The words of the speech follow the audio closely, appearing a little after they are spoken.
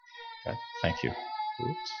Okay, thank you.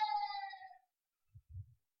 Oops.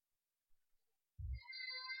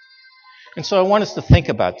 And so I want us to think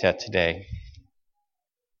about that today,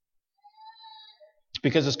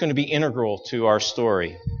 because it's going to be integral to our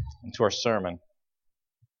story and to our sermon.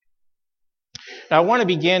 Now, I want to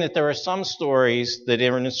begin that there are some stories that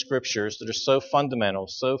are in the Scriptures that are so fundamental,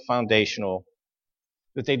 so foundational,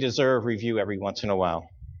 that they deserve review every once in a while.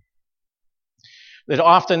 That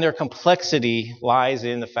often their complexity lies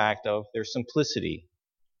in the fact of their simplicity.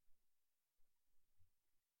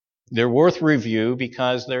 They're worth review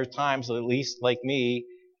because there are times, at least like me,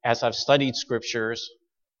 as I've studied Scriptures,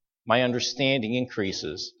 my understanding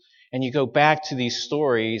increases. And you go back to these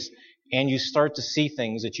stories and you start to see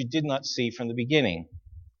things that you did not see from the beginning.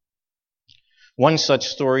 One such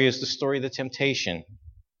story is the story of the temptation.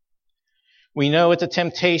 We know at the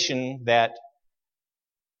temptation that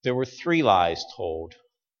there were 3 lies told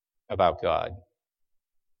about God.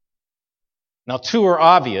 Now, 2 are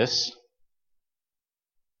obvious.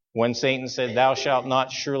 When Satan said, "Thou shalt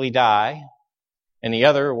not surely die," and the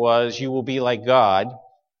other was, "You will be like God."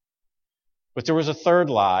 But there was a 3rd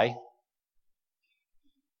lie,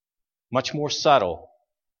 much more subtle,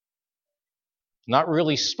 not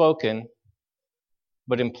really spoken,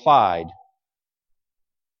 but implied.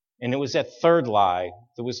 And it was that 3rd lie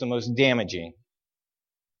that was the most damaging,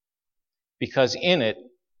 because in it,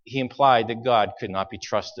 he implied that God could not be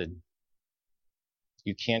trusted.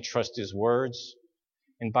 You can't trust his words.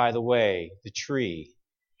 And by the way, the tree,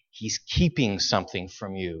 he's keeping something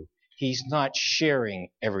from you. He's not sharing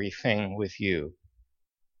everything with you.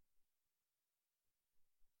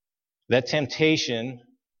 That temptation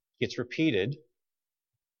gets repeated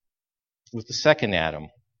with the second Adam.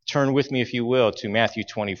 Turn with me, if you will, to Matthew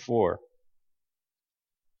 24.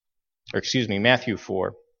 Matthew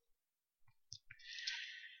 4.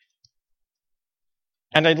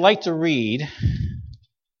 And I'd like to read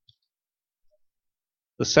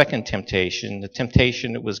the second temptation, the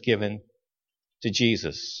temptation that was given to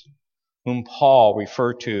Jesus, whom Paul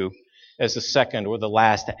referred to as the second or the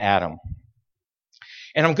last Adam.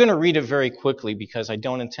 And I'm going to read it very quickly because I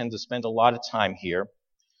don't intend to spend a lot of time here.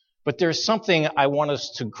 But there's something I want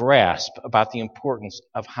us to grasp about the importance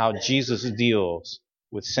of how Jesus deals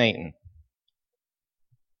with Satan.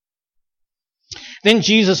 Then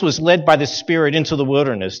Jesus was led by the Spirit into the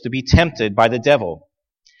wilderness to be tempted by the devil.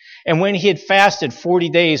 And when he had fasted 40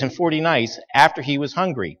 days and 40 nights, after he was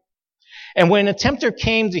hungry. And when a tempter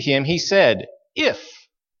came to him, he said,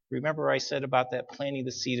 remember I said about that planting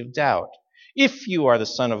the seed of doubt, "If you are the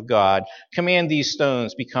Son of God, command these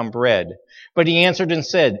stones become bread." But he answered and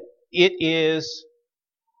said, "It is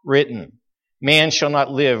written, man shall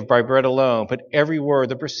not live by bread alone, but every word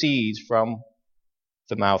that proceeds from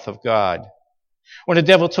the mouth of God." When the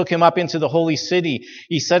devil took him up into the holy city,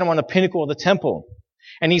 he set him on the pinnacle of the temple.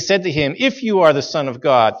 And he said to him, "If you are the Son of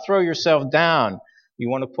God, throw yourself down." You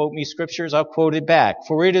want to quote me scriptures? I'll quote it back.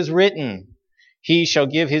 "For it is written, he shall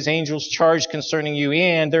give his angels charge concerning you,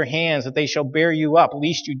 and their hands that they shall bear you up,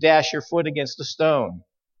 lest you dash your foot against a stone."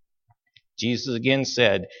 Jesus again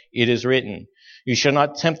said, "It is written, you shall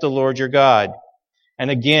not tempt the Lord your God." And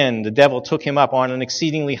again, the devil took him up on an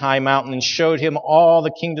exceedingly high mountain and showed him all the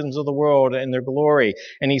kingdoms of the world and their glory.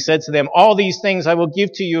 And he said to them, "All these things I will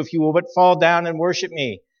give to you if you will but fall down and worship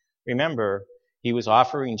me." Remember, he was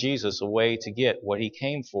offering Jesus a way to get what he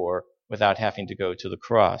came for without having to go to the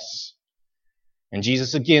cross. And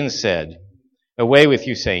Jesus again said, "Away with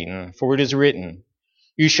you, Satan, for it is written,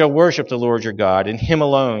 you shall worship the Lord your God, and him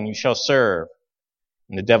alone you shall serve."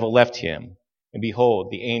 And the devil left him. And behold,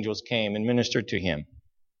 the angels came and ministered to him.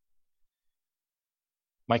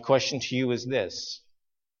 My question to you is this,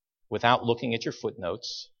 without looking at your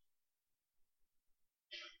footnotes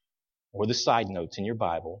or the side notes in your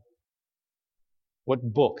Bible,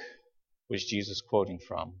 what book was Jesus quoting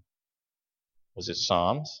from? Was it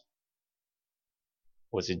Psalms?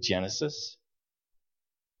 Was it Genesis?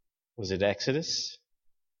 Was it Exodus?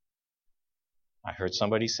 I heard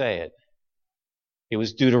somebody say it. It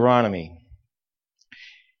was Deuteronomy.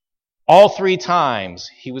 All 3 times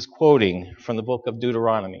he was quoting from the book of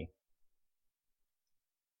Deuteronomy.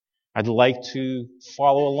 I'd like to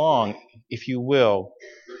follow along, if you will,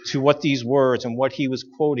 to what these words and what he was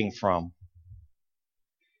quoting from.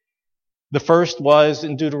 The first was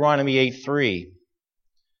in Deuteronomy 8:3.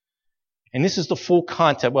 And this is the full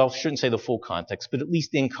context. Well, I shouldn't say the full context, but at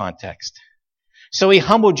least in context. "So he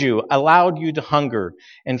humbled you, allowed you to hunger,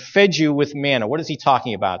 and fed you with manna." What is he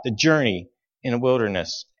talking about? The journey in the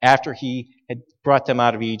wilderness after he had brought them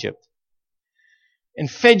out of Egypt. "And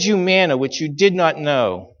fed you manna which you did not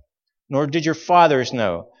know, nor did your fathers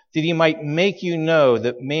know, that he might make you know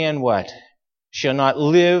that man what? Shall not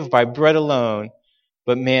live by bread alone,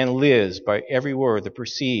 but man lives by every word that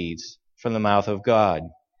proceeds from the mouth of God.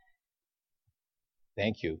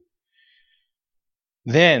 Thank you.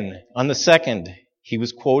 Then, on the second, he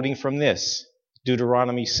was quoting from this,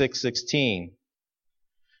 Deuteronomy 6:16.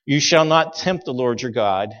 You shall not tempt the Lord your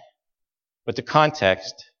God, but the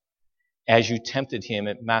context, as you tempted him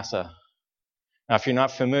at Massah. Now, if you're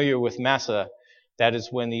not familiar with Massah, that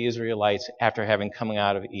is when the Israelites, after having come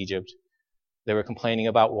out of Egypt, they were complaining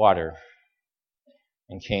about water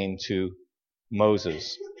and came to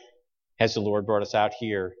Moses. Has the Lord brought us out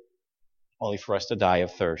here only for us to die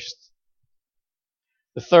of thirst?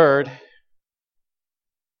 The third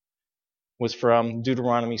was from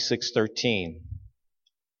Deuteronomy 6:13.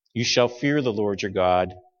 You shall fear the Lord your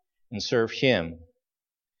God and serve him,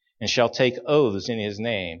 and shall take oaths in his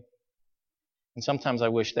name. And sometimes I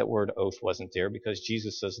wish that word oath wasn't there, because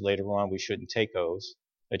Jesus says later on we shouldn't take oaths.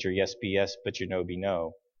 Let your yes be yes, but your no be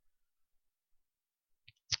no.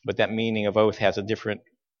 But that meaning of oath has a different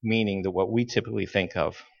meaning than what we typically think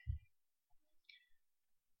of.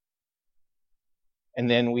 And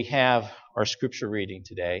then we have our scripture reading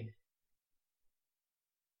today.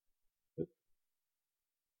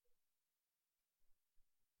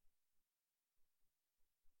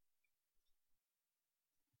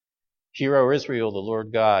 Hear, O Israel, the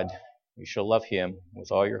Lord God, you shall love him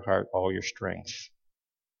with all your heart, all your strength.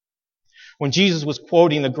 When Jesus was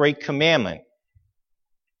quoting the great commandment,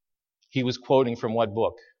 he was quoting from what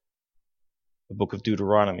book? The book of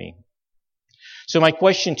Deuteronomy. So my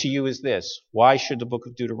question to you is this: why should the book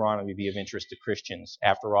of Deuteronomy be of interest to Christians?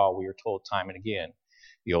 After all, we are told time and again,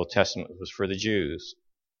 the Old Testament was for the Jews.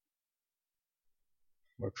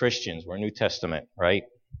 We're Christians, we're New Testament, right?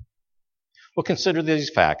 Well, consider these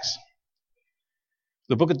facts.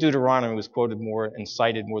 The book of Deuteronomy was quoted more and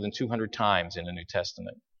cited more than 200 times in the New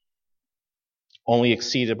Testament, only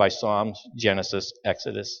exceeded by Psalms, Genesis,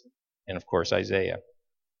 Exodus, and of course Isaiah.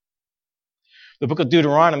 The book of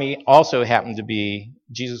Deuteronomy also happened to be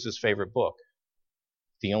Jesus' favorite book.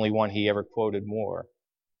 The only one he ever quoted more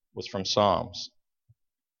was from Psalms.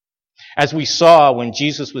 As we saw when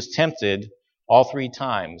Jesus was tempted all three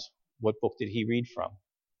times, what book did he read from?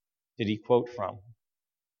 Did he quote from?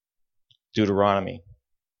 Deuteronomy.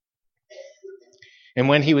 And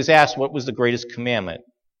when he was asked what was the greatest commandment,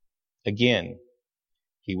 again,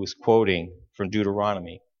 he was quoting from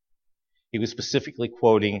Deuteronomy. He was specifically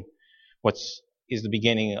quoting what is the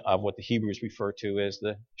beginning of what the Hebrews refer to as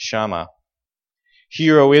the Shema.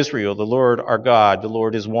 Hear, O Israel, the Lord our God, the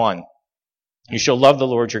Lord is one. You shall love the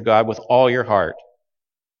Lord your God with all your heart.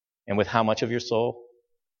 And with how much of your soul?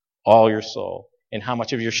 All your soul. And how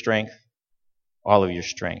much of your strength? All of your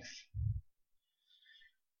strength.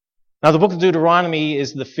 Now, the book of Deuteronomy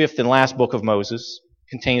is the fifth and last book of Moses. It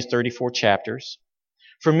contains 34 chapters.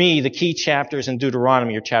 For me, the key chapters in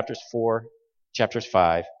Deuteronomy are chapters 4, chapters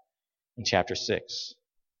 5, and chapter 6,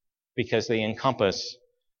 because they encompass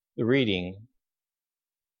the reading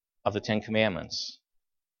of the Ten Commandments.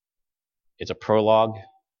 It's a prologue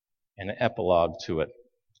and an epilogue to it.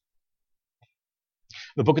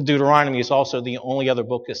 The book of Deuteronomy is also the only other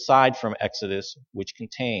book aside from Exodus which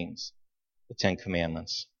contains the Ten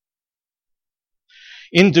Commandments.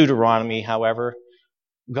 In Deuteronomy, however,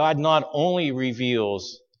 God not only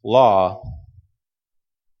reveals law,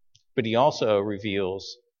 but he also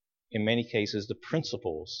reveals, in many cases, the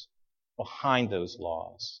principles behind those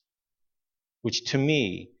laws, which to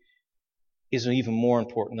me is even more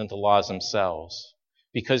important than the laws themselves,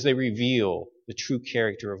 because they reveal the true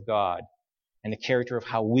character of God and the character of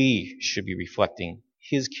how we should be reflecting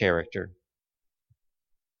his character.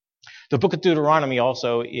 The book of Deuteronomy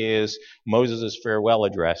also is Moses' farewell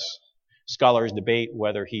address. Scholars debate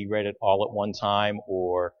whether he read it all at one time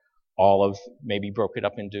or maybe broke it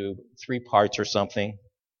up into 3 parts or something.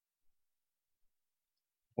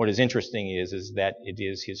 What is interesting is that it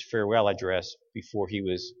is his farewell address before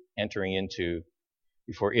Israel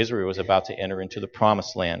was about to enter into the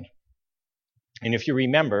promised land. And if you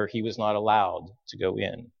remember, he was not allowed to go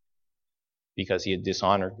in because he had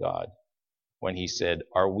dishonored God when he said,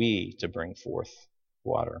 "Are we to bring forth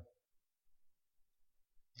water?"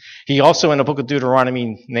 He also, in the book of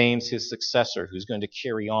Deuteronomy, names his successor who's going to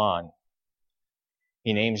carry on.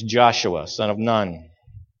 He names Joshua, son of Nun.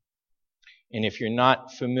 And if you're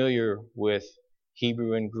not familiar with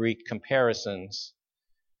Hebrew and Greek comparisons,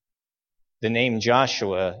 the name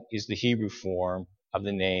Joshua is the Hebrew form of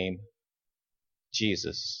the name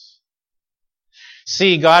Jesus.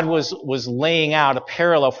 See, God was laying out a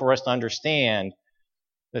parallel for us to understand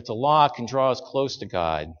that the law can draw us close to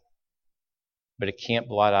God. but it can't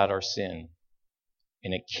blot out our sin,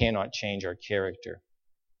 and it cannot change our character.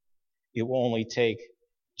 It will only take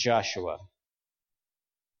Joshua,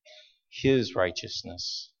 his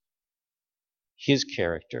righteousness, his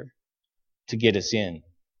character, to get us in.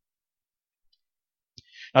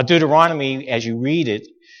 Now, Deuteronomy, as you read it,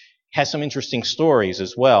 has some interesting stories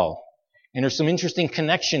as well. And there's some interesting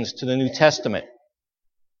connections to the New Testament.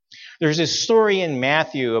 There's this story in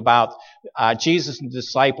Matthew about Jesus'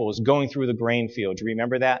 disciples going through the grain field. Do you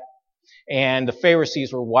remember that? And the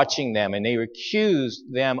Pharisees were watching them, and they accused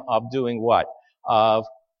them of doing what? Of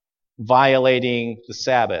violating the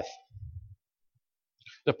Sabbath.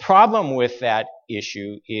 The problem with that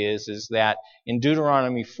issue is that in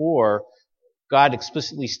Deuteronomy 4, God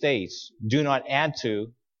explicitly states, do not add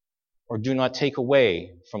to or do not take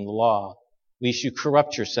away from the law, lest you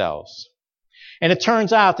corrupt yourselves. And it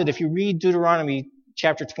turns out that if you read Deuteronomy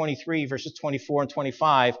chapter 23, verses 24 and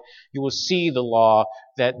 25, you will see the law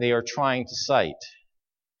that they are trying to cite.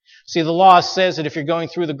 See, the law says that if you're going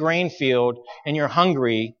through the grain field and you're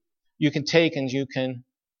hungry, you can take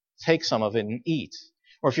some of it and eat.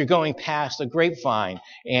 Or if you're going past a grapevine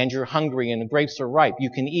and you're hungry and the grapes are ripe,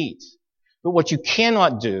 you can eat. But what you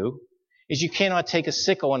cannot do is you cannot take a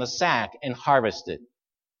sickle and a sack and harvest it.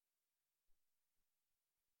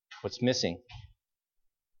 What's missing?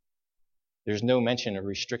 There's no mention of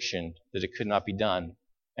restriction that it could not be done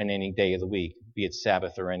on any day of the week, be it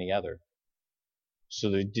Sabbath or any other. So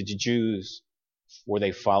did the Jews, were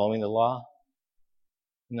they following the law?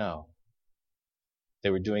 No. They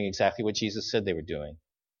were doing exactly what Jesus said they were doing.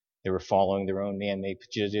 They were following their own man-made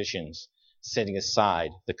traditions, setting aside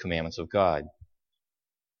the commandments of God.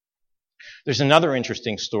 There's another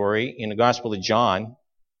interesting story in the Gospel of John,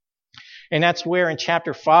 and that's where in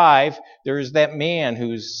chapter 5, there's that man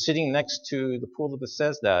who's sitting next to the pool of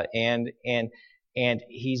Bethesda, and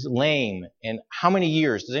he's lame. And how many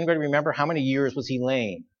years? Does anybody remember how many years was he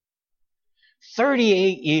lame?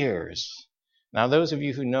 38 years. Now, those of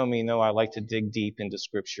you who know me know I like to dig deep into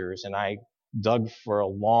scriptures, and I dug for a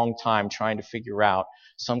long time trying to figure out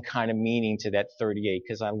some kind of meaning to that 38,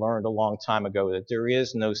 because I learned a long time ago that there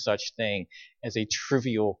is no such thing as a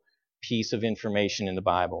trivial piece of information in the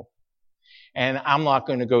Bible. And I'm not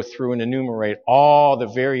going to go through and enumerate all the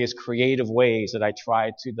various creative ways that I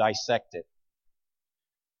tried to dissect it.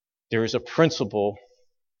 There is a principle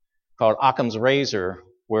called Occam's razor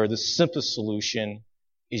where the simplest solution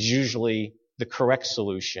is usually the correct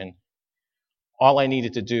solution. All I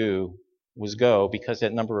needed to do was go, because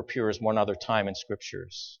that number appears one other time in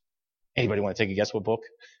scriptures. Anybody want to take a guess what book?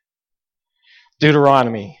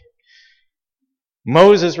 Deuteronomy.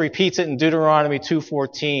 Moses repeats it in Deuteronomy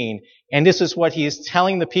 2:14, and this is what he is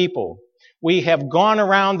telling the people. We have gone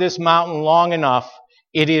around this mountain long enough.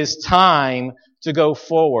 It is time to go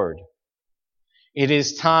forward. It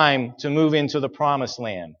is time to move into the promised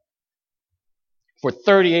land. For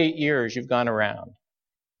 38 years you've gone around.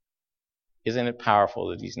 Isn't it powerful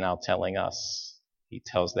that he's now telling us? He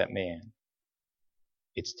tells that man,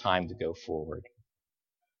 it's time to go forward.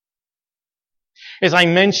 As I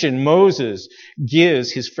mentioned, Moses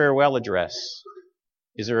gives his farewell address.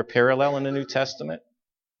 Is there a parallel in the New Testament?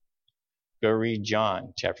 Go read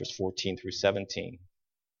John chapters 14 through 17.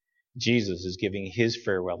 Jesus is giving his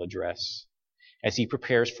farewell address as he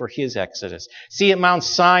prepares for his exodus. See, at Mount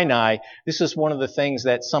Sinai, this is one of the things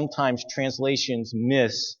that sometimes translations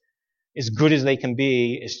miss. As good as they can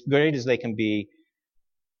be, as great as they can be,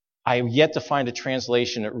 I have yet to find a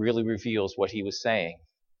translation that really reveals what he was saying.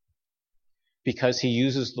 Because he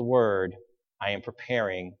uses the word, I am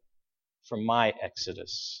preparing for my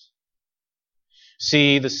exodus.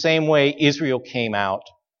 See, the same way Israel came out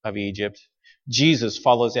of Egypt, Jesus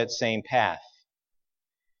follows that same path.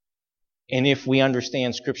 And if we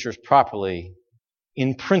understand scriptures properly,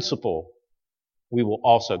 in principle, we will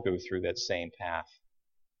also go through that same path.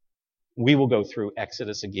 We will go through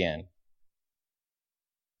Exodus again.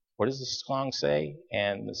 What does the song say?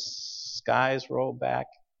 And the skies roll back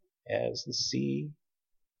as the sea.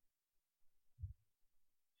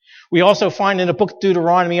 We also find in the book of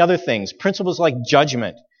Deuteronomy other things, principles like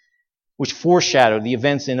judgment, which foreshadow the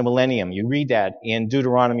events in the millennium. You read that in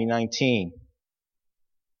Deuteronomy 19.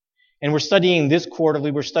 And we're studying this quarterly,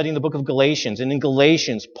 we're studying the book of Galatians. And in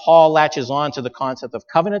Galatians, Paul latches on to the concept of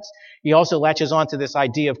covenants. He also latches on to this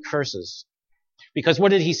idea of curses. Because what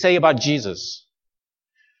did he say about Jesus?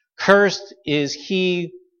 Cursed is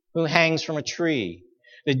he who hangs from a tree.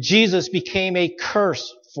 That Jesus became a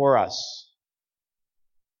curse for us.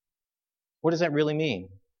 What does that really mean?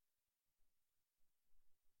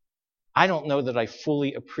 I don't know that I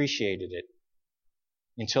fully appreciated it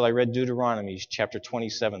until I read Deuteronomy chapter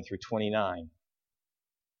 27 through 29.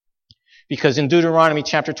 Because in Deuteronomy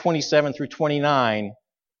chapter 27 through 29,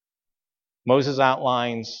 Moses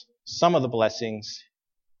outlines some of the blessings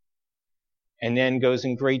and then goes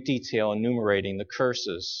in great detail enumerating the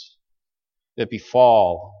curses that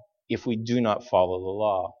befall if we do not follow the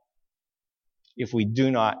law, if we do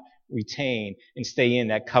not retain and stay in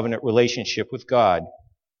that covenant relationship with God.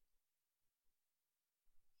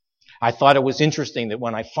 I thought it was interesting that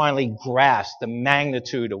when I finally grasped the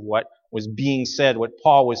magnitude of what was being said, what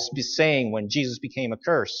Paul was saying when Jesus became a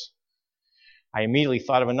curse, I immediately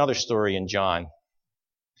thought of another story in John.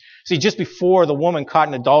 See, just before the woman caught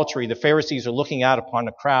in adultery, the Pharisees are looking out upon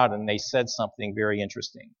the crowd and they said something very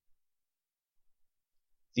interesting.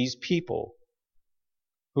 These people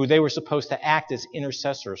who they were supposed to act as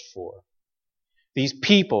intercessors for, these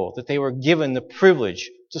people that they were given the privilege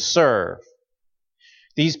to serve,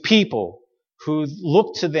 these people who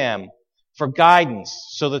looked to them for guidance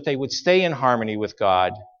so that they would stay in harmony with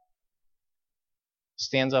God,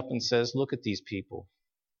 stands up and says, look at these people.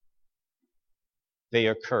 They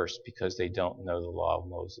are cursed because they don't know the law of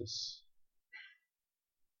Moses.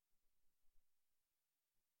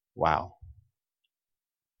 Wow.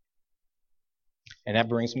 And that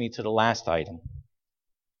brings me to the last item.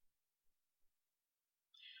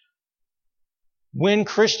 When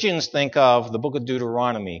Christians think of the book of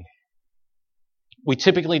Deuteronomy, we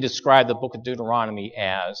typically describe the book of Deuteronomy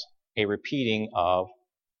as a repeating of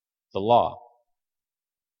the law.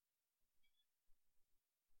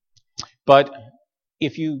 But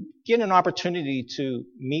if you get an opportunity to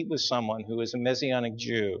meet with someone who is a Messianic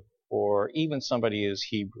Jew or even somebody who is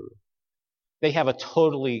Hebrew, they have a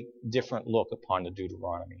totally different look upon the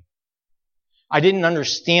Deuteronomy. I didn't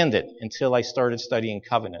understand it until I started studying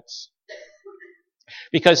covenants.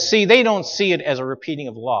 Because, see, they don't see it as a repeating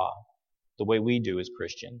of law the way we do as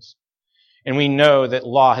Christians. And we know that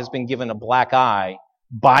law has been given a black eye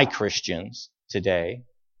by Christians today.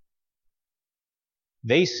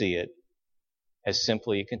 They see it as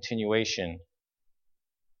simply a continuation,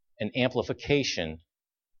 an amplification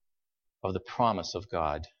of the promise of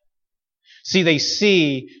God. See, they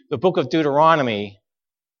see the book of Deuteronomy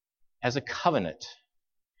as a covenant.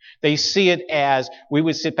 They see it as, we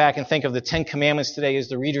would sit back and think of the Ten Commandments today as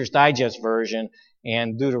the Reader's Digest version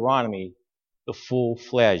and Deuteronomy, the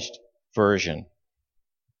full-fledged version.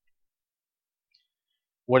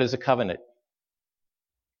 What is a covenant?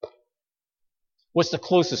 What's the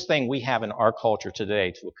closest thing we have in our culture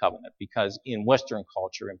today to a covenant? Because in Western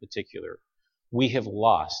culture in particular, we have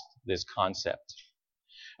lost this concept.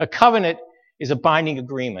 A covenant is a binding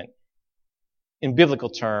agreement. In biblical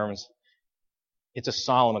terms, it's a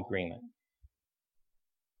solemn agreement.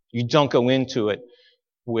 You don't go into it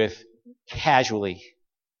with casually.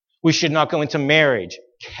 We should not go into marriage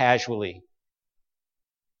casually.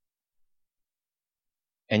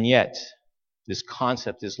 And yet, this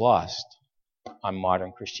concept is lost on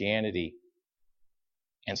modern Christianity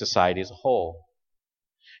and society as a whole.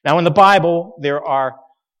 Now, in the Bible, there are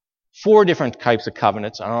 4 different types of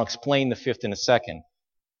covenants, and I'll explain the 5th in a second.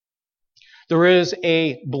 There is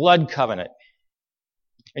a blood covenant,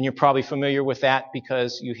 and you're probably familiar with that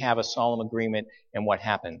because you have a solemn agreement, and what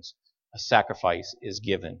happens? A sacrifice is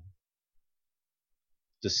given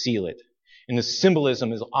to seal it. And the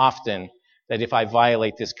symbolism is often that if I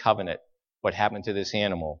violate this covenant, what happened to this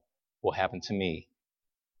animal will happen to me.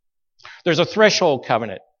 There's a threshold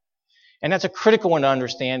covenant. And that's a critical one to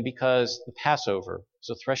understand because the Passover is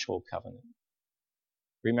a threshold covenant.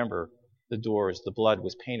 Remember, the blood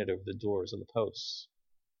was painted over the doors of the posts.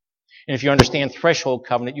 And if you understand threshold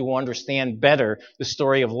covenant, you will understand better the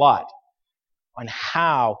story of Lot on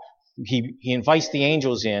how he invites the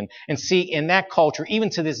angels in. And see, in that culture, even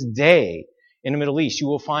to this day in the Middle East, you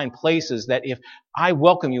will find places that if I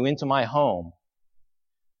welcome you into my home,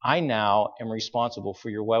 I now am responsible for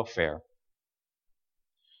your welfare.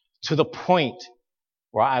 To the point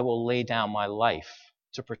where I will lay down my life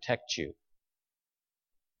to protect you.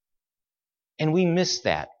 And we miss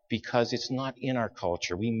that because it's not in our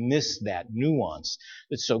culture. We miss that nuance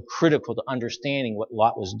that's so critical to understanding what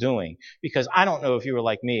Lot was doing. Because I don't know if you were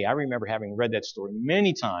like me. I remember having read that story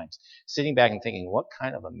many times, sitting back and thinking, what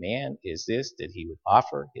kind of a man is this that he would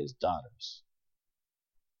offer his daughters?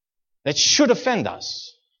 That should offend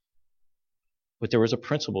us. But there was a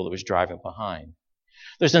principle that was driving behind.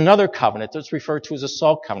 There's another covenant that's referred to as a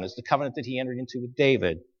salt covenant. It's the covenant that he entered into with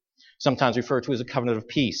David, sometimes referred to as a covenant of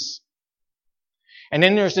peace. And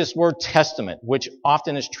then there's this word testament, which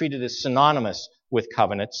often is treated as synonymous with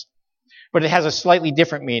covenants, but it has a slightly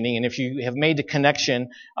different meaning. And if you have made the connection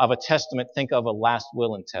of a testament, think of a last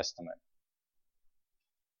will and testament.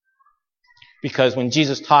 Because when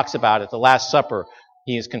Jesus talks about it, the Last Supper,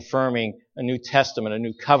 He is confirming a New Testament, a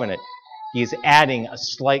new covenant. He is adding a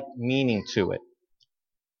slight meaning to it.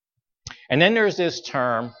 And then there's this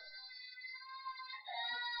term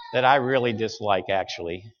that I really dislike,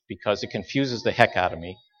 actually, because it confuses the heck out of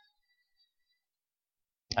me.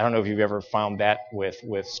 I don't know if you've ever found that with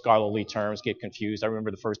scholarly terms get confused. I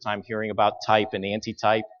remember the first time hearing about type and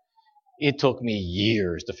antitype. It took me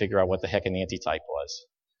years to figure out what the heck an antitype was.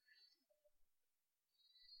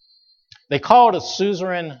 They call it a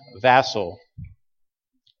suzerain vassal.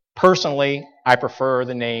 Personally, I prefer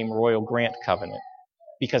the name Royal Grant Covenant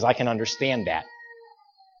because I can understand that.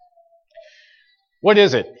 What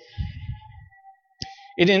is it?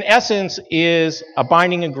 It, in essence, is a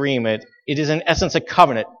binding agreement. It is, in essence, a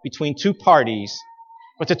covenant between two parties,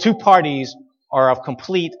 but the two parties are of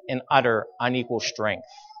complete and utter unequal strength.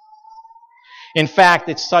 In fact,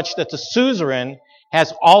 it's such that the suzerain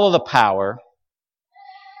has all of the power,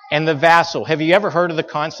 and the vassal. Have you ever heard of the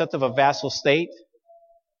concept of a vassal state?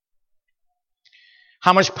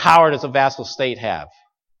 How much power does a vassal state have?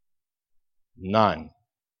 None.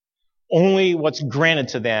 Only what's granted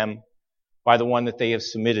to them by the one that they have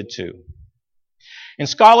submitted to. And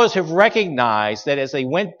scholars have recognized that as they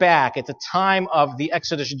went back at the time of the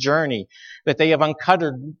Exodus journey, that they have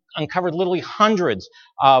uncovered literally hundreds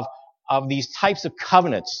of these types of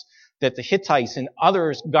covenants that the Hittites and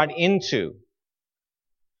others got into,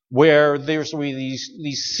 where there's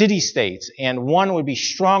these city-states, and one would be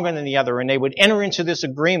stronger than the other, and they would enter into this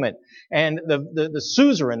agreement. And the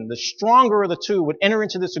suzerain, the stronger of the two, would enter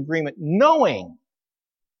into this agreement knowing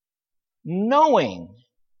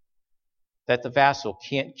that the vassal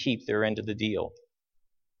can't keep their end of the deal.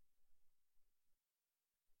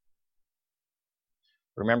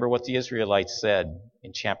 Remember what the Israelites said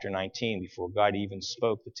in chapter 19 before God even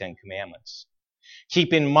spoke the Ten Commandments.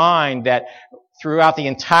 Keep in mind that throughout the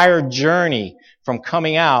entire journey from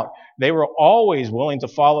coming out, they were always willing to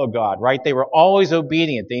follow God, right? They were always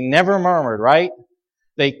obedient. They never murmured, right?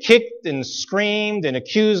 They kicked and screamed and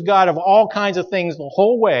accused God of all kinds of things the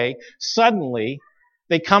whole way. Suddenly,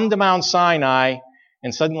 they come to Mount Sinai,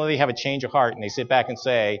 and suddenly they have a change of heart, and they sit back and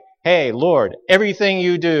say, "Hey, Lord, everything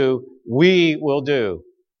you do, we will do."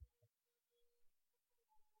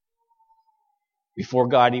 Before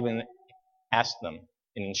God even asked them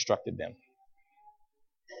and instructed them.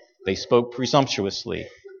 They spoke presumptuously.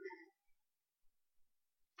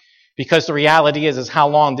 Because the reality is how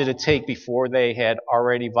long did it take before they had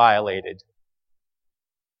already violated?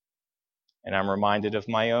 And I'm reminded of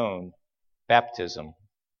my own baptism.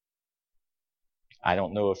 I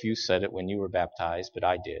don't know if you said it when you were baptized, but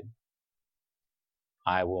I did.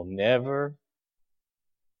 I will never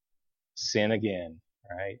sin again,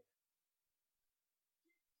 right?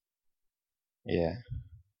 Yeah,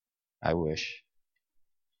 I wish.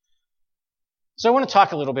 So I want to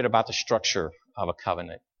talk a little bit about the structure of a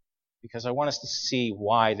covenant, because I want us to see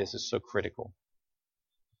why this is so critical.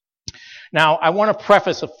 Now, I want to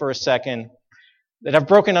preface it for a second that I've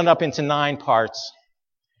broken it up into 9 parts.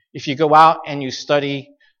 If you go out and you study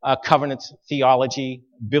covenant theology,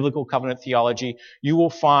 biblical covenant theology, you will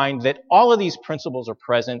find that all of these principles are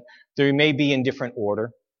present. They may be in different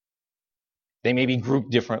order. They may be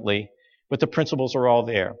grouped differently, but the principles are all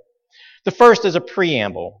there. The first is a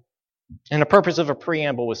preamble. And the purpose of a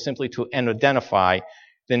preamble was simply to identify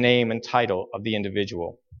the name and title of the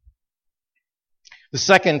individual. The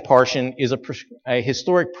second portion is a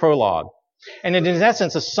historic prologue. And it is in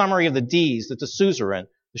essence a summary of the deeds that the suzerain,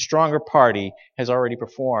 the stronger party, has already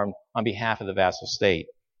performed on behalf of the vassal state.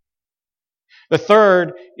 The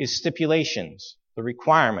third is stipulations, the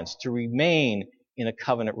requirements to remain in a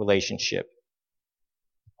covenant relationship.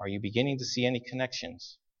 Are you beginning to see any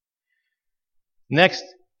connections? Next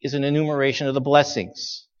is an enumeration of the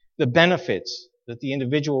blessings, the benefits that the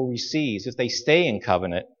individual receives if they stay in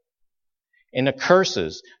covenant, and the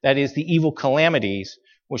curses, that is, the evil calamities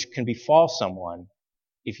which can befall someone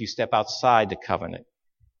if you step outside the covenant.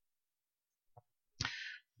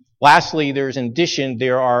 Lastly,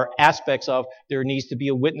 there are aspects of there needs to be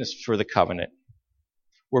a witness for the covenant,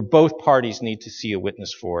 where both parties need to see a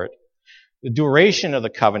witness for it. The duration of the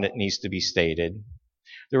covenant needs to be stated.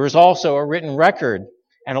 There is also a written record,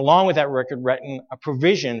 and along with that record, written a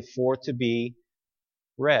provision for it to be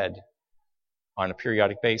read on a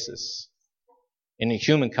periodic basis. In the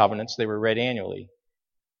human covenants, they were read annually.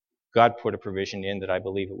 God put a provision in that I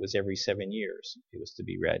believe it was every 7 years it was to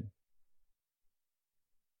be read.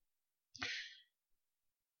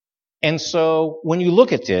 And so when you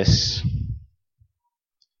look at this,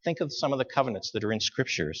 think of some of the covenants that are in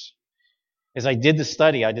scriptures. As I did the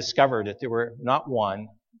study, I discovered that there were not 1,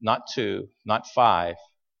 not 2, not 5,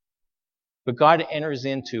 But God enters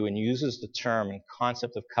into and uses the term and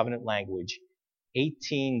concept of covenant language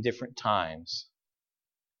 18 different times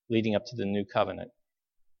leading up to the new covenant.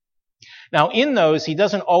 Now, in those, he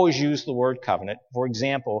doesn't always use the word covenant. For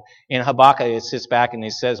example, in Habakkuk, it sits back and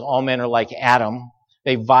it says, all men are like Adam.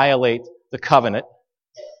 They violate the covenant.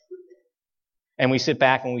 And we sit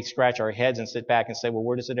back and we scratch our heads and sit back and say, well,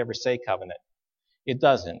 where does it ever say covenant? It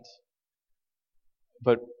doesn't.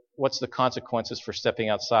 But what's the consequences for stepping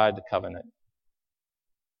outside the covenant?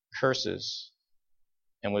 Curses.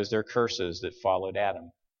 And was there curses that followed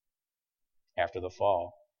Adam after the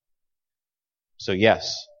fall? So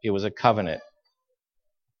yes, it was a covenant.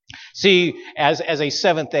 See, as a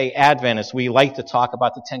Seventh-day Adventist, we like to talk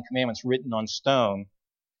about the Ten Commandments written on stone.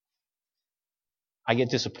 I get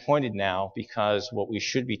disappointed now because what we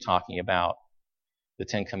should be talking about, the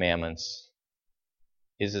Ten Commandments,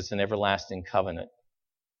 is it's an everlasting covenant.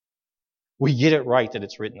 We get it right that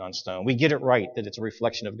it's written on stone. We get it right that it's a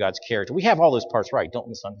reflection of God's character. We have all those parts right. Don't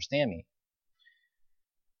misunderstand me.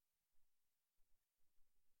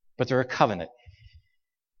 But they're a covenant.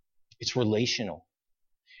 It's relational.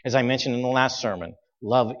 As I mentioned in the last sermon,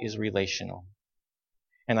 love is relational.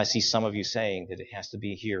 And I see some of you saying that it has to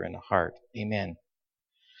be here in the heart. Amen.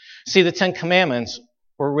 See, the Ten Commandments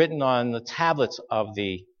were written on the tablets of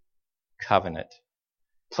the covenant,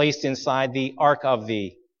 placed inside the Ark of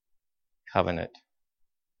the Covenant.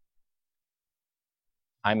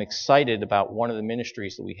 I'm excited about one of the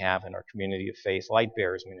ministries that we have in our community of faith, Light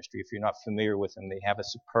Bearers Ministry. If you're not familiar with them, they have a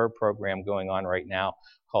superb program going on right now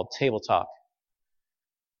called Table Talk,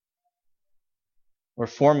 where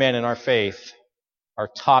 4 men in our faith are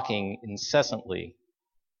talking incessantly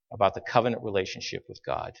about the covenant relationship with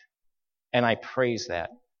God. And I praise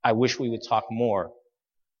that. I wish we would talk more.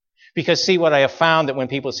 Because see, what I have found that when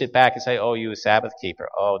people sit back and say, oh, you a Sabbath keeper,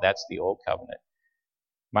 oh, that's the old covenant.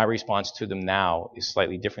 My response to them now is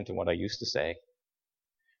slightly different than what I used to say.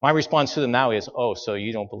 My response to them now is, oh, so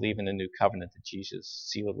you don't believe in the new covenant that Jesus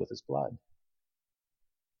sealed with his blood.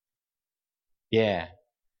 Yeah,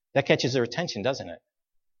 that catches their attention, doesn't it?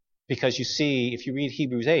 Because you see, if you read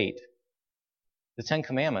Hebrews 8, the Ten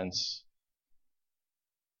Commandments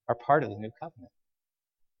are part of the new covenant.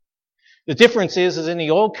 The difference is in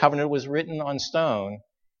the old covenant it was written on stone.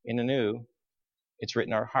 In the new, it's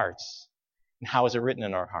written in our hearts. And how is it written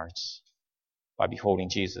in our hearts? By beholding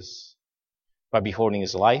Jesus. By beholding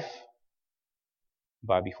his life.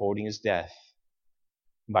 By beholding his death.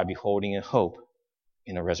 By beholding in hope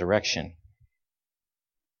in the resurrection.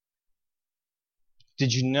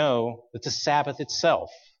 Did you know that the Sabbath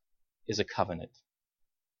itself is a covenant?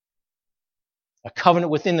 A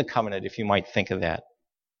covenant within the covenant, if you might think of that.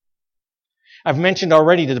 I've mentioned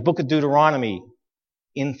already that the book of Deuteronomy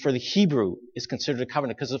for the Hebrew is considered a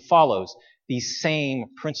covenant because it follows these same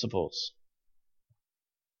principles.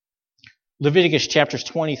 Leviticus chapter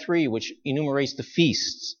 23, which enumerates the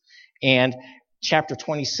feasts, and chapter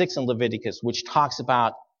 26 in Leviticus, which talks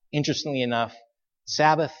about, interestingly enough,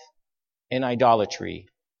 Sabbath and idolatry.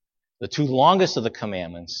 The 2 longest of the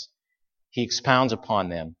commandments, he expounds upon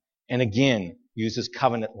them and again uses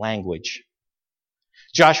covenant language.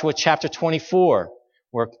 Joshua chapter 24,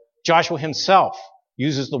 where Joshua himself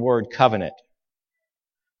uses the word covenant.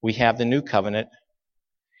 We have the new covenant.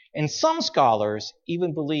 And some scholars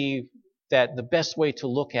even believe that the best way to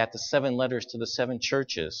look at the 7 letters to the 7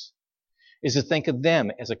 churches is to think of them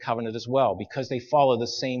as a covenant as well, because they follow the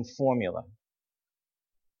same formula.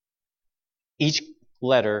 Each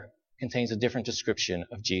letter contains a different description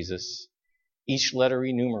of Jesus. Each letter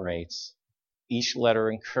enumerates. Each letter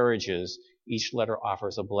encourages. Each letter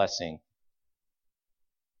offers a blessing.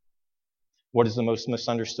 What is the most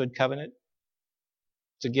misunderstood covenant?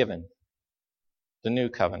 It's a given. The new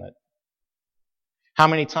covenant. How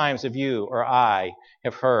many times have you or I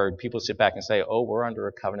have heard people sit back and say, oh, we're under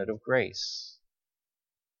a covenant of grace?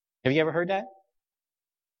 Have you ever heard that?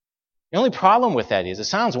 The only problem with that is, it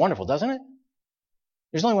sounds wonderful, doesn't it?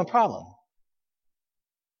 There's only one problem.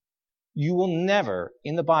 You will never,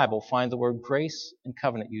 in the Bible, find the word grace and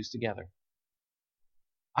covenant used together.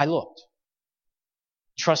 I looked.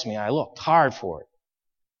 Trust me, I looked hard for it.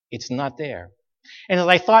 It's not there. And as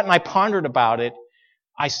I thought and I pondered about it,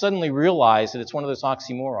 I suddenly realized that it's one of those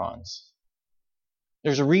oxymorons.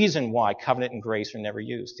 There's a reason why covenant and grace are never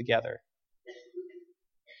used together.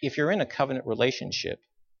 If you're in a covenant relationship,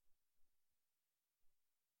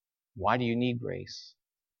 why do you need grace?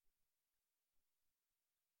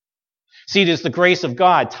 See, it is the grace of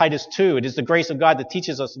God, Titus 2. It is the grace of God that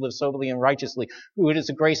teaches us to live soberly and righteously. It is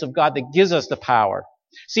the grace of God that gives us the power.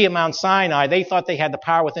 See, at Mount Sinai, they thought they had the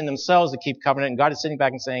power within themselves to keep covenant, and God is sitting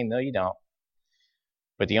back and saying, no, you don't.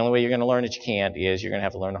 But the only way you're going to learn that you can't is you're going to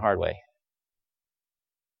have to learn the hard way.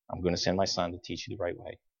 I'm going to send my son to teach you the right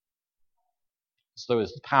way. So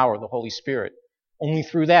there's the power of the Holy Spirit. Only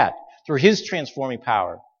through that, through His transforming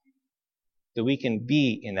power, that we can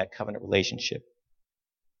be in that covenant relationship,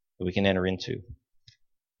 that we can enter into.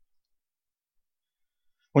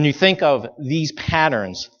 When you think of these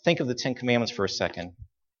patterns, think of the Ten Commandments for a second.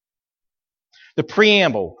 The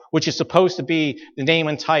preamble, which is supposed to be the name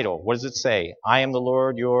and title, what does it say? I am the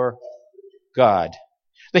Lord your God.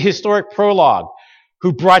 The historic prologue,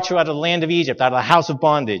 who brought you out of the land of Egypt, out of the house of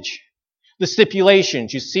bondage. The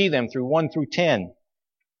stipulations, you see them through 1 through 10.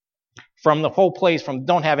 From the whole place, from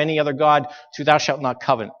don't have any other God to thou shalt not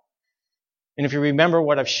covet. And if you remember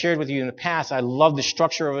what I've shared with you in the past, I love the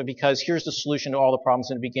structure of it because here's the solution to all the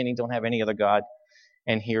problems in the beginning, don't have any other God.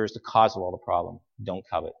 And here's the cause of all the problem, don't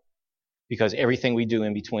covet. Because everything we do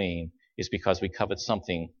in between is because we covet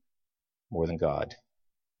something more than God.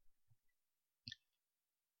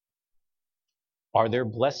 Are there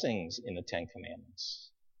blessings in the Ten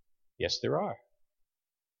Commandments? Yes, there are.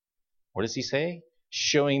 What does He say?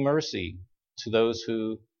 Showing mercy to those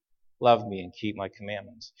who love me and keep my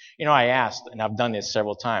commandments. You know, I asked, and I've done this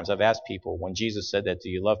several times, I've asked people, when Jesus said that, do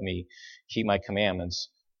you love me, keep my commandments,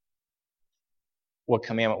 what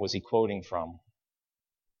commandment was He quoting from?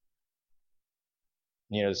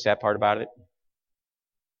 You know the sad part about it?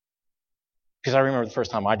 Because I remember the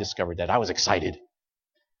first time I discovered that, I was excited.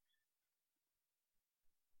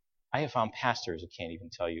 I have found pastors who can't even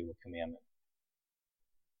tell you what commandment.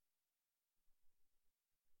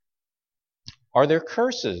 Are there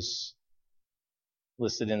curses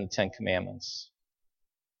listed in the Ten Commandments?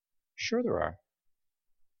 Sure there are.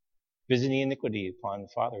 Visiting iniquity upon the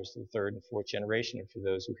fathers to the third and fourth generation and for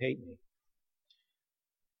those who hate me.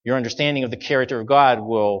 Your understanding of the character of God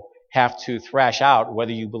will have to thrash out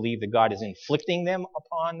whether you believe that God is inflicting them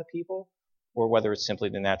upon the people or whether it's simply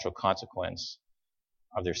the natural consequence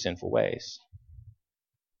of their sinful ways.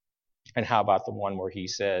 And how about the one where He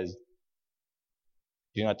says,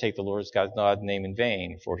 do not take the Lord God's name in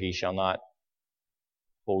vain, for He shall not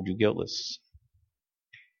hold you guiltless.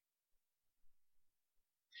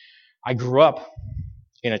 I grew up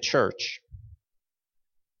in a church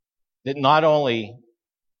that not only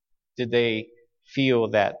did they feel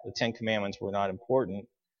that the Ten Commandments were not important,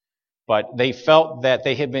 but they felt that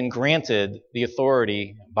they had been granted the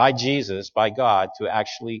authority by Jesus, by God, to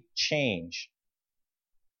actually change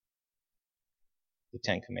the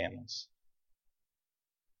Ten Commandments.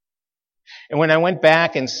 And when I went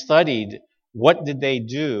back and studied what did they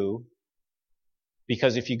do,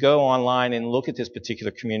 because if you go online and look at this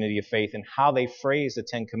particular community of faith and how they phrase the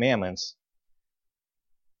Ten Commandments,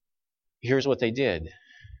 here's what they did.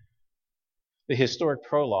 The historic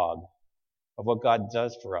prologue of what God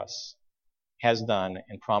does for us, has done,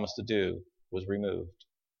 and promised to do was removed.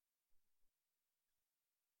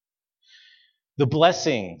 The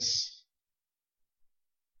blessings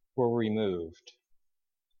were removed.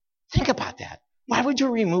 Think about that. Why would you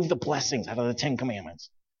remove the blessings out of the Ten Commandments?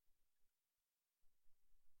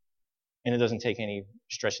 And it doesn't take any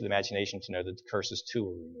stretch of the imagination to know that the curses too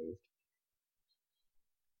were removed.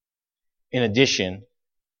 In addition,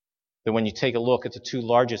 that when you take a look at the two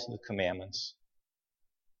largest of the commandments,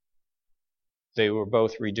 they were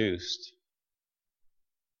both reduced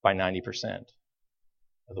by 90%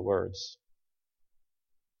 of the words.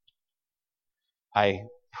 I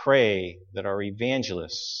pray that our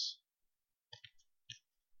evangelists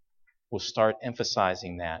will start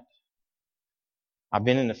emphasizing that. I've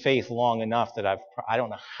been in the faith long enough that I don't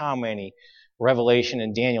know how many Revelation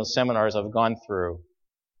and Daniel seminars I've gone through.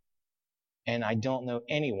 And I don't know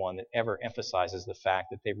anyone that ever emphasizes the fact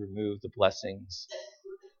that they removed the blessings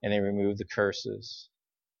and they removed the curses.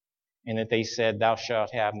 And that they said, thou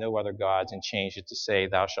shalt have no other gods, and changed it to say,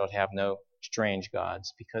 thou shalt have no strange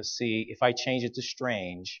gods. Because see, if I change it to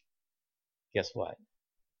strange, guess what?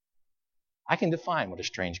 I can define what a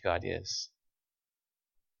strange God is.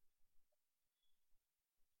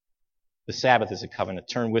 The Sabbath is a covenant.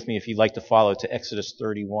 Turn with me, if you'd like to follow, to Exodus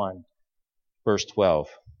 31, verse 12.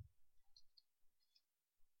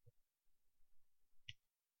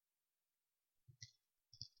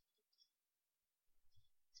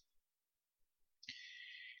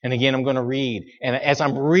 And again, I'm going to read. And as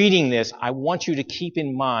I'm reading this, I want you to keep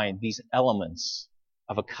in mind these elements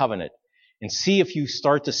of a covenant and see if you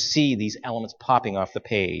start to see these elements popping off the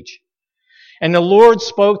page. And the Lord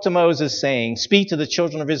spoke to Moses, saying, speak to the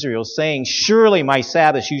children of Israel, saying, surely my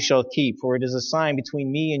Sabbaths you shall keep, for it is a sign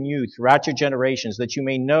between me and you throughout your generations, that you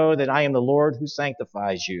may know that I am the Lord who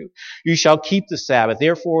sanctifies you. You shall keep the Sabbath,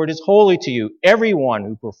 therefore it is holy to you, everyone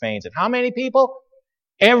who profanes it. How many people?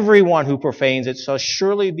 Everyone who profanes it shall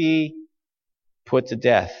surely be put to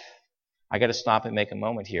death. I got to stop and make a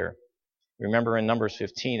moment here. Remember in Numbers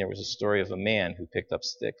 15, there was a story of a man who picked up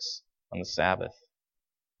sticks on the Sabbath.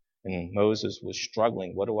 And Moses was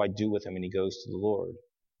struggling. What do I do with him? And he goes to the Lord.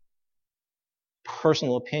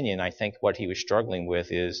 Personal opinion, I think what he was struggling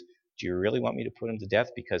with is, do you really want me to put him to death?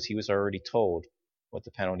 Because he was already told what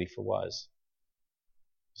the penalty for was.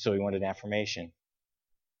 So he wanted affirmation.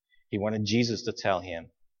 He wanted Jesus to tell him,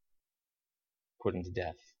 put him to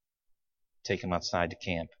death. Take him outside the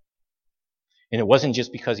camp. And it wasn't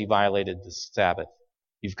just because he violated the Sabbath.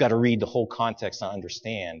 You've got to read the whole context to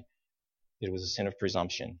understand that it was a sin of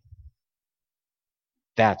presumption.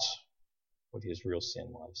 That's what his real sin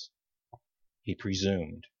was. He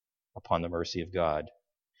presumed upon the mercy of God.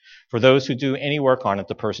 For those who do any work on it,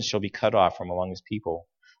 the person shall be cut off from among his people.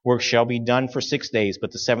 Work shall be done for 6 days,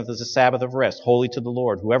 but the seventh is a Sabbath of rest, holy to the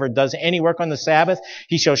Lord. Whoever does any work on the Sabbath,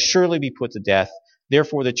 he shall surely be put to death.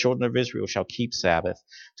 Therefore the children of Israel shall keep Sabbath,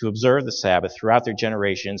 to observe the Sabbath throughout their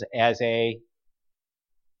generations as a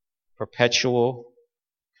perpetual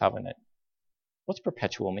covenant. What's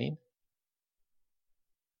perpetual mean?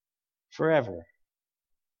 Forever.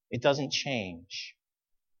 It doesn't change.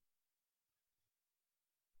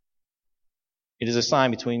 It is a sign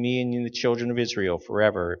between me and you, the children of Israel,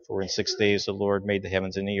 forever. For in 6 days the Lord made the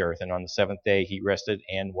heavens and the earth, and on the seventh day he rested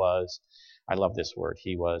and was, I love this word,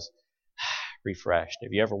 he was refreshed.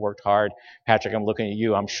 Have you ever worked hard? Patrick, I'm looking at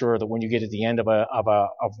you. I'm sure that when you get at the end of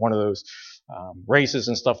one of those races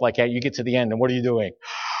and stuff like that, you get to the end, and what are you doing?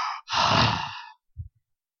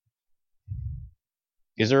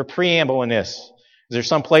 Is there a preamble in this? Is there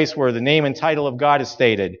some place where the name and title of God is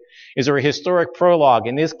stated? Is there a historic prologue?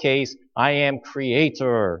 In this case, I am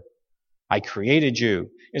creator. I created you.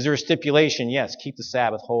 Is there a stipulation? Yes, keep the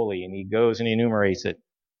Sabbath holy. And he goes and he enumerates it.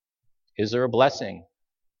 Is there a blessing?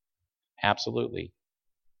 Absolutely.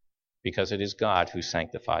 Because it is God who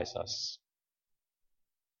sanctifies us.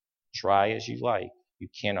 Try as you like. You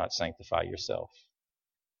cannot sanctify yourself.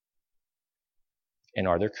 And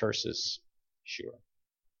are there curses? Sure.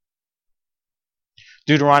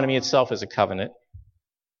 Deuteronomy itself is a covenant.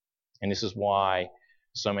 And this is why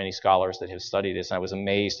so many scholars that have studied this, and I was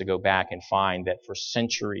amazed to go back and find that for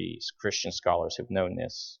centuries Christian scholars have known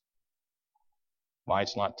this. Why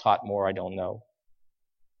it's not taught more, I don't know.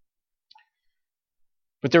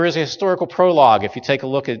 But there is a historical prologue. If you take a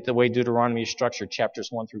look at the way Deuteronomy is structured, chapters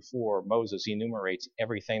 1 through 4, Moses enumerates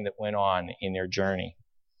everything that went on in their journey.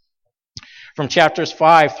 From chapters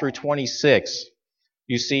 5 through 26,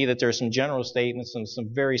 you see that there are some general statements and some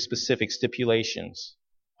very specific stipulations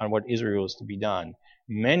on what Israel is to be done.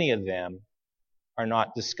 Many of them are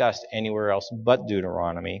not discussed anywhere else but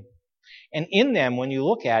Deuteronomy. And in them, when you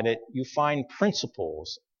look at it, you find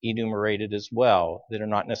principles enumerated as well that are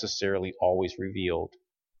not necessarily always revealed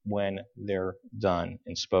when they're done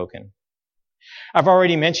and spoken. I've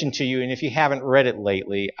already mentioned to you, and if you haven't read it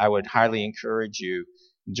lately, I would highly encourage you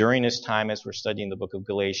during this time as we're studying the book of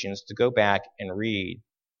Galatians to go back and read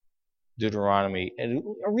Deuteronomy. And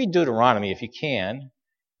read Deuteronomy if you can,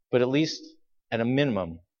 but at least at a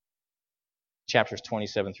minimum, chapters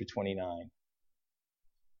 27 through 29.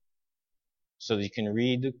 So that you can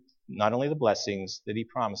read not only the blessings that he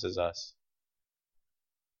promises us,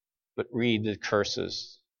 but read the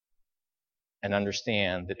curses and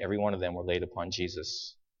understand that every one of them were laid upon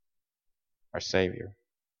Jesus, our Savior.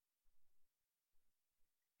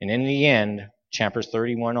 And in the end, chapters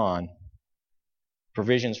 31 on,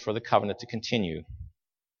 provisions for the covenant to continue,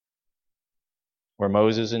 where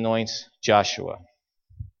Moses anoints Joshua,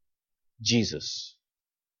 Jesus,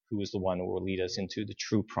 who is the one who will lead us into the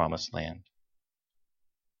true promised land.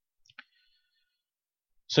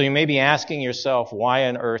 So you may be asking yourself, why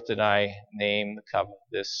on earth did I name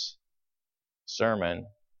this sermon,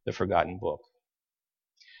 The Forgotten Book?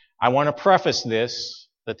 I want to preface this,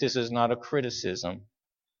 that this is not a criticism.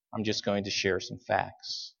 I'm just going to share some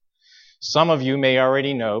facts. Some of you may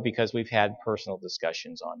already know because we've had personal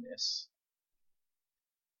discussions on this.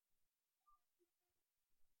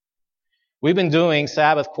 We've been doing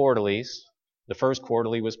Sabbath quarterlies. The first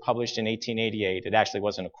quarterly was published in 1888. It actually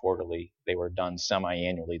wasn't a quarterly. They were done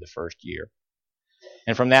semi-annually the first year.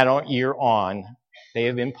 And from that year on, they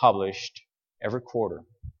have been published every quarter.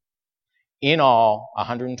 In all,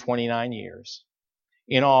 129 years.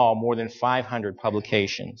 In all, more than 500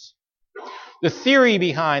 publications. The theory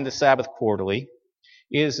behind the Sabbath Quarterly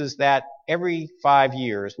is that every 5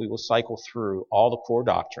 years we will cycle through all the core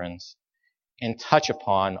doctrines and touch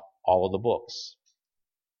upon all of the books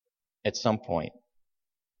at some point.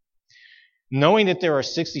 Knowing that there are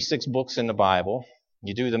 66 books in the Bible,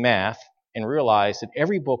 you do the math, and realized that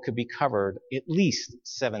every book could be covered at least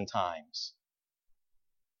 7 times.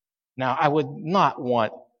 Now, I would not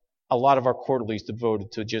want a lot of our quarterlies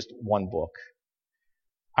devoted to just one book.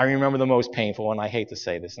 I remember the most painful, and I hate to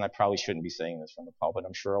say this, and I probably shouldn't be saying this from the pulpit.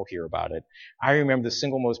 I'm sure I'll hear about it. I remember the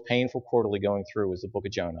single most painful quarterly going through was the book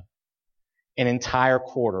of Jonah. An entire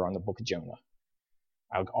quarter on the book of Jonah.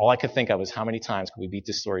 All I could think of was how many times could we beat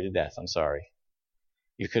this story to death? I'm sorry.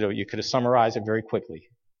 You could have summarized it very quickly.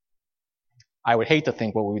 I would hate to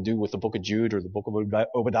think what we would do with the book of Jude or the book of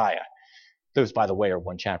Obadiah. Those, by the way, are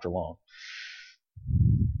 1 chapter long.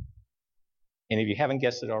 And if you haven't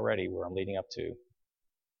guessed it already, where I'm leading up to,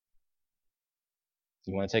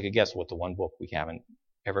 you want to take a guess what the one book we haven't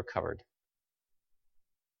ever covered?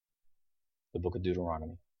 The book of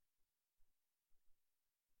Deuteronomy.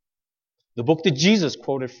 The book that Jesus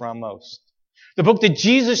quoted from most. The book that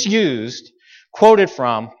Jesus used, quoted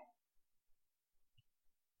from,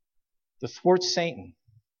 to thwart Satan.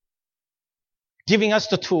 Giving us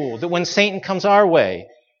the tool that when Satan comes our way,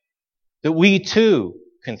 that we too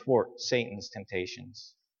can thwart Satan's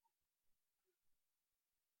temptations.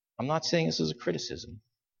 I'm not saying this as a criticism.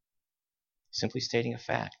 Simply stating a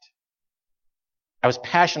fact. I was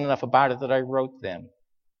passionate enough about it that I wrote them.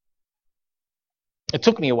 It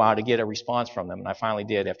took me a while to get a response from them, and I finally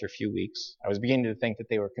did after a few weeks. I was beginning to think that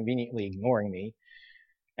they were conveniently ignoring me.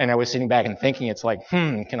 And I was sitting back and thinking, it's like,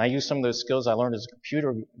 can I use some of those skills I learned as a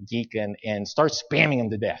computer geek and start spamming them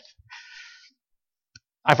to death?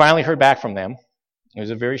 I finally heard back from them. It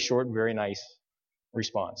was a very short, very nice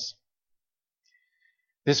response.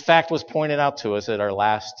 This fact was pointed out to us at our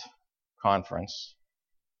last conference.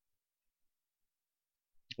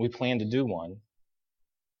 We plan to do one.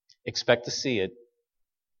 Expect to see it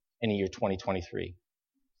in the year 2023.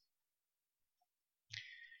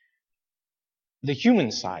 The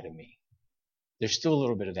human side of me, there's still a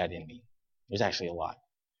little bit of that in me. There's actually a lot.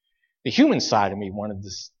 The human side of me wanted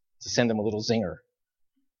to send them a little zinger.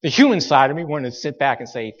 The human side of me wanted to sit back and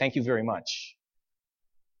say, thank you very much.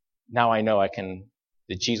 Now I know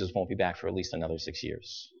that Jesus won't be back for at least another 6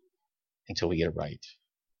 years until we get it right.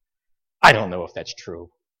 I don't know if that's true,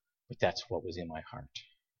 but that's what was in my heart.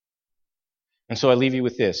 And so I leave you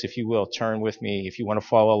with this. If you will, turn with me. If you want to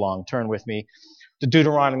follow along, turn with me to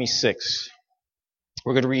Deuteronomy 6.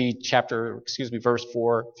 We're going to read verse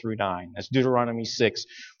 4 through 9. That's Deuteronomy 6,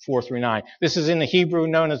 4 through 9. This is in the Hebrew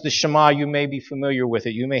known as the Shema. You may be familiar with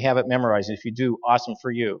it. You may have it memorized. If you do, awesome for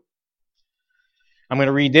you. I'm going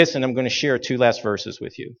to read this and I'm going to share 2 last verses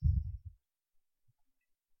with you.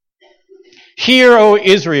 Hear, O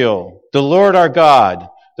Israel, the Lord our God.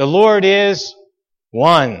 The Lord is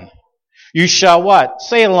one. You shall what?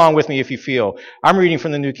 Say it along with me if you feel. I'm reading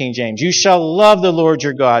from the New King James. You shall love the Lord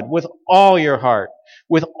your God with all your heart,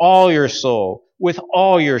 with all your soul, with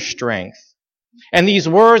all your strength. And these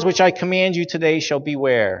words which I command you today shall be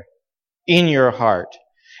where? In your heart.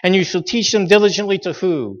 And you shall teach them diligently to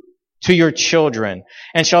who? To your children.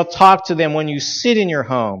 And shall talk to them when you sit in your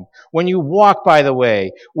home, when you walk by the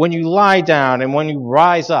way, when you lie down, and when you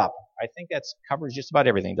rise up. I think that covers just about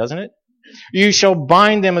everything, doesn't it? You shall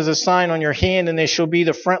bind them as a sign on your hand, and they shall be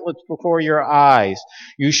the frontlets before your eyes.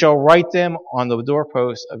 You shall write them on the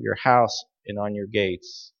doorposts of your house and on your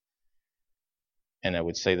gates. And I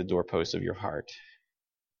would say the doorposts of your heart.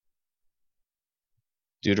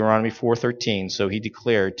 Deuteronomy 4:13, so he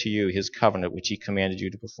declared to you his covenant which he commanded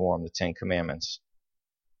you to perform, the 10 Commandments.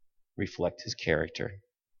 Reflect his character,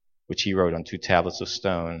 which he wrote on 2 tablets of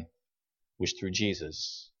stone, which through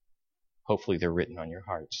Jesus, hopefully they're written on your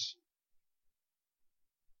hearts.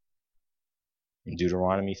 In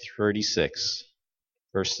Deuteronomy 36,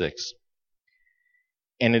 verse 6.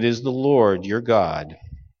 And it is the Lord your God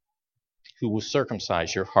who will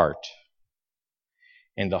circumcise your heart.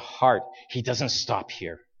 And the heart, he doesn't stop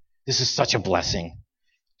here. This is such a blessing.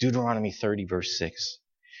 Deuteronomy 30, verse 6.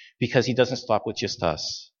 Because he doesn't stop with just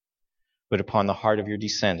us, but upon the heart of your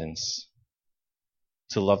descendants,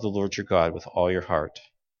 to love the Lord your God with all your heart,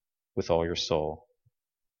 with all your soul,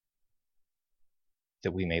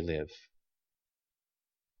 that we may live.